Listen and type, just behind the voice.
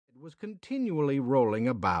was continually rolling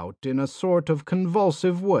about in a sort of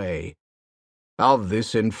convulsive way. Of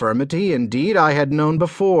this infirmity, indeed, I had known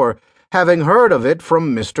before, having heard of it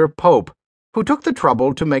from Mr. Pope, who took the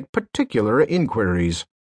trouble to make particular inquiries.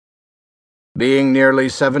 Being nearly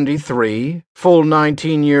 73, full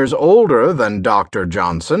 19 years older than Dr.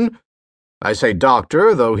 Johnson, I say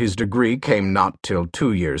doctor, though his degree came not till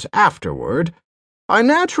 2 years afterward, I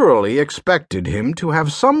naturally expected him to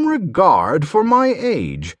have some regard for my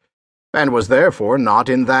age, and was therefore not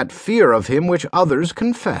in that fear of him which others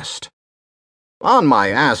confessed. On my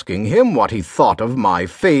asking him what he thought of my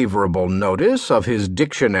favourable notice of his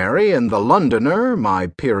dictionary in the Londoner, my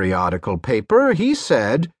periodical paper, he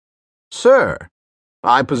said, "Sir,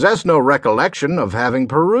 I possess no recollection of having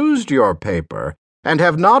perused your paper, and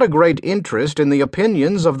have not a great interest in the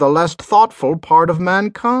opinions of the less thoughtful part of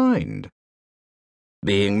mankind."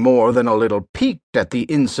 Being more than a little piqued at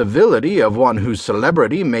the incivility of one whose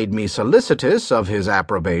celebrity made me solicitous of his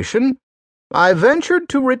approbation, I ventured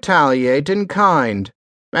to retaliate in kind,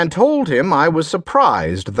 and told him I was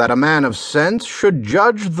surprised that a man of sense should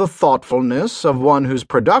judge the thoughtfulness of one whose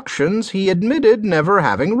productions he admitted never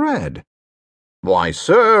having read. "Why,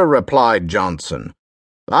 sir," replied Johnson,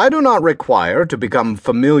 "I do not require to become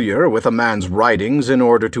familiar with a man's writings in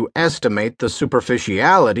order to estimate the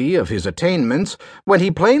superficiality of his attainments, when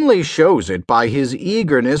he plainly shows it by his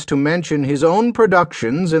eagerness to mention his own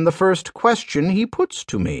productions in the first question he puts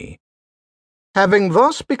to me." Having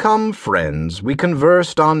thus become friends, we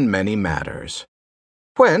conversed on many matters.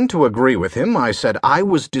 When, to agree with him, I said I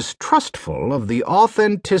was distrustful of the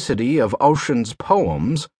authenticity of Ossian's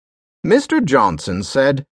poems, Mr. Johnson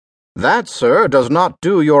said, "That, sir, does not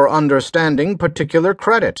do your understanding particular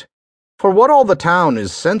credit, for what all the town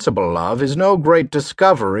is sensible of is no great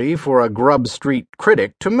discovery for a Grub Street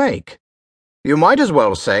critic to make. You might as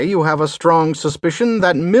well say you have a strong suspicion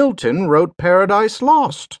that Milton wrote Paradise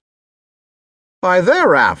Lost." I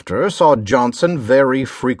thereafter saw Johnson very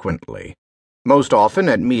frequently, most often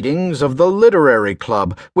at meetings of the Literary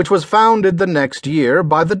Club, which was founded the next year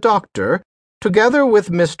by the doctor, together with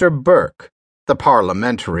Mr. Burke, the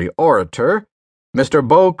parliamentary orator, Mr.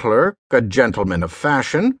 Beauclerk, a gentleman of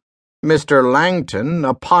fashion, Mr. Langton,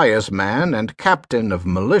 a pious man and captain of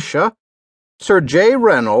militia, Sir J.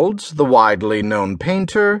 Reynolds, the widely known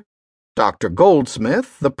painter, Dr.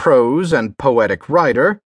 Goldsmith, the prose and poetic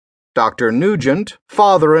writer, Dr. Nugent,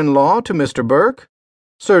 father-in-law to Mr. Burke,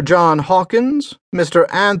 Sir John Hawkins, Mr.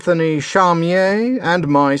 Anthony Chamier, and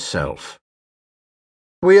myself.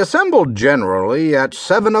 We assembled generally at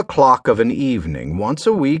 7 o'clock of an evening once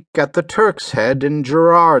a week at the Turk's Head in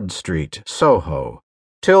Gerrard Street, Soho,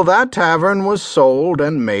 till that tavern was sold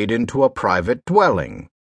and made into a private dwelling,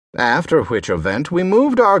 after which event we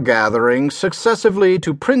moved our gatherings successively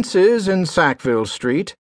to Prince's in Sackville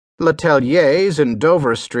Street, Letelier's in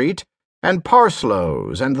Dover Street, and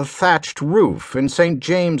Parslow's and the Thatched Roof in St.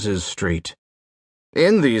 James's Street.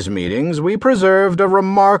 In these meetings we preserved a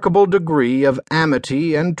remarkable degree of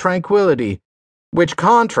amity and tranquillity, which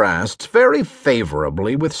contrasts very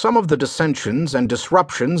favourably with some of the dissensions and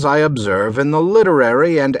disruptions I observe in the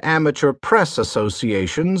literary and amateur press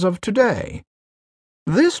associations of today.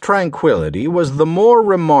 This tranquillity was the more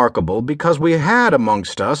remarkable because we had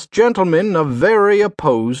amongst us gentlemen of very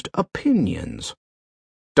opposed opinions.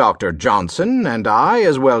 Dr. Johnson and I,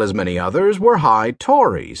 as well as many others, were high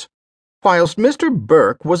Tories, whilst Mr.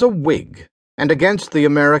 Burke was a Whig, and against the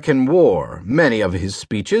American War, many of his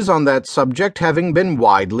speeches on that subject having been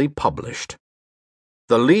widely published.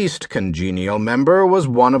 The least congenial member was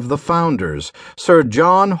one of the founders, Sir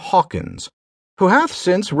John Hawkins, who hath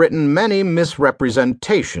since written many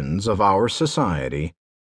misrepresentations of our society.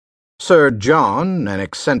 Sir John, an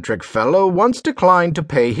eccentric fellow, once declined to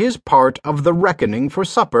pay his part of the reckoning for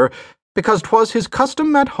supper, because 'twas his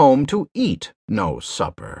custom at home to eat no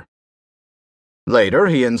supper. Later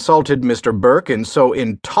he insulted Mr. Burke in so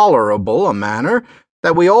intolerable a manner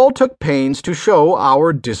that we all took pains to show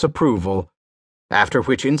our disapproval, after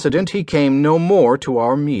which incident he came no more to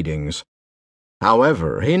our meetings.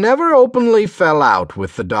 However, he never openly fell out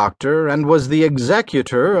with the doctor, and was the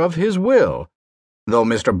executor of his will, though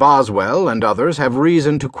Mr. Boswell and others have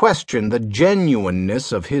reason to question the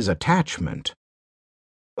genuineness of his attachment.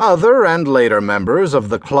 Other and later members of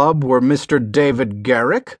the club were Mr. David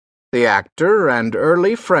Garrick, the actor and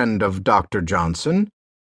early friend of Dr. Johnson,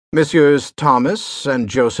 Messrs. Thomas and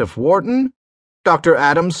Joseph Wharton, Dr.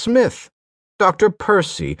 Adam Smith, Dr.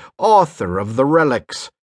 Percy, author of The Relics,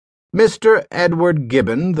 Mr. Edward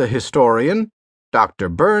Gibbon, the historian, Dr.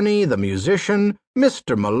 Burney, the musician,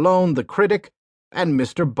 Mr. Malone, the critic, and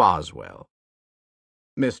Mr. Boswell.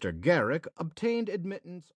 Mr. Garrick obtained admittance